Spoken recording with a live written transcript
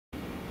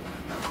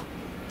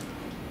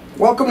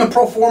Welcome to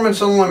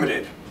Performance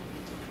Unlimited.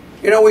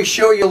 You know, we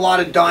show you a lot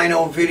of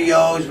dyno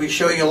videos, we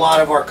show you a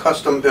lot of our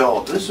custom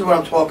builds. This is what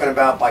I'm talking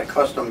about by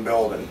custom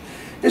building.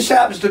 This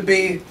happens to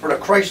be for the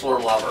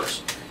Chrysler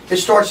lovers. It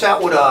starts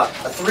out with a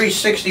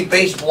 360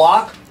 base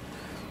block.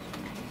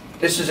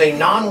 This is a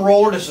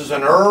non-roller, this is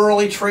an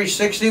early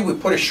 360. We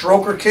put a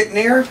stroker kit in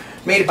there,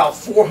 made about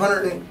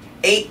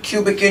 408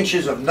 cubic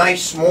inches of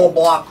nice small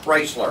block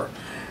Chrysler.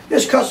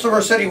 This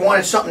customer said he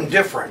wanted something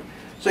different.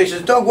 So he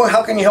says, Doug,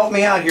 how can you help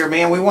me out here,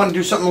 man? We want to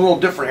do something a little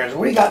different here. I said,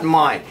 what do you got in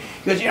mind?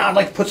 He goes, you know, I'd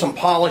like to put some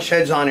polished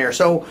heads on here.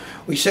 So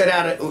we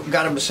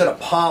got him a set of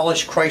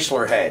polished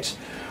Chrysler heads.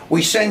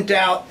 We sent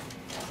out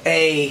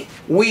a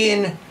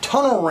Weiand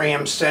tunnel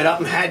ram setup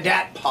and had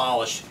that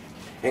polished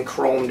and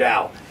chromed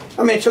out.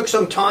 I mean, it took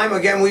some time.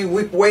 Again, we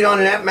wait on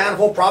that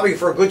manifold probably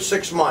for a good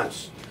 6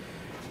 months.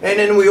 And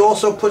then we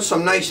also put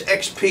some nice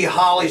XP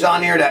hollies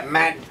on here that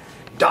Matt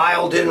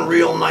dialed in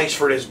real nice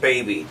for this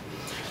baby.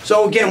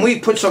 So again, we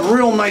put some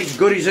real nice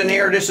goodies in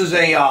here. This is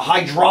a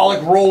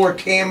hydraulic roller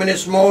cam in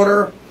this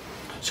motor.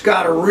 It's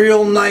got a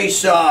real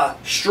nice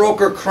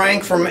stroker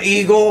crank from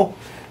Eagle.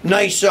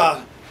 Nice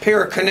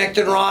pair of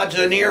connecting rods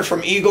in here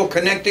from Eagle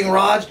connecting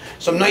rods.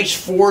 Some nice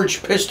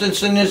forged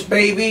pistons in this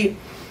baby.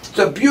 It's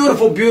a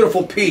beautiful,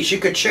 beautiful piece. You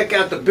could check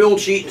out the build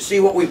sheet and see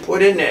what we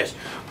put in this.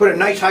 Put a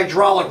nice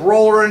hydraulic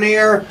roller in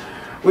here.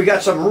 We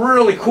got some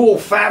really cool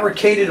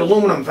fabricated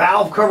aluminum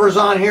valve covers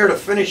on here to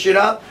finish it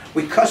up.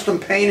 We custom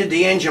painted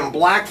the engine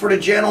black for the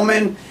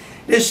gentleman.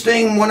 This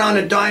thing went on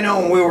the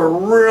dyno and we were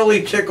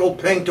really tickled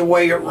pink the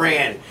way it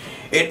ran.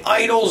 It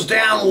idles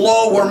down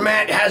low where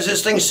Matt has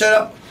this thing set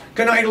up.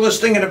 Can idle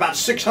this thing at about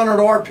 600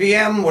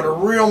 RPM with a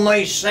real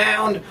nice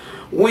sound.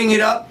 Wing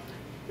it up.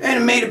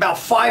 And it made about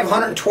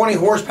 520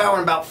 horsepower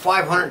and about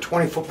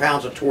 520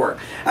 foot-pounds of torque.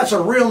 That's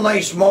a real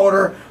nice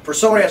motor for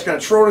somebody that's going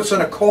to throw this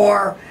in a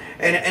car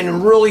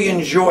and really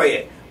enjoy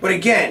it. But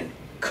again,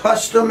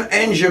 custom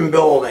engine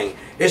building.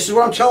 This is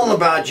what I'm telling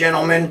about,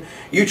 gentlemen.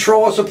 You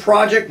throw us a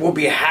project, we'll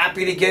be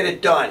happy to get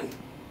it done.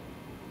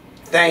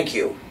 Thank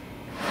you.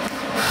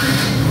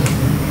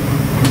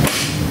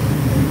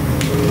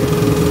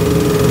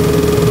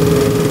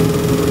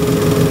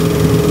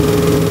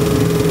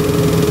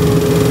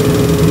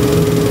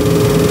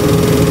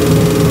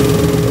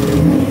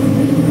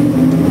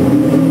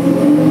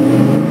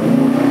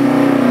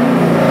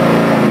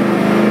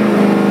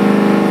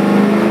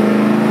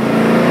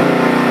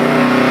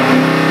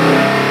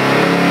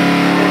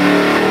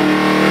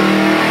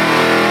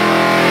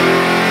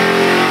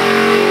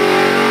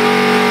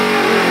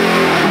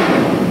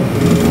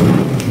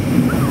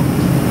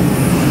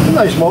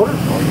 Nice motor.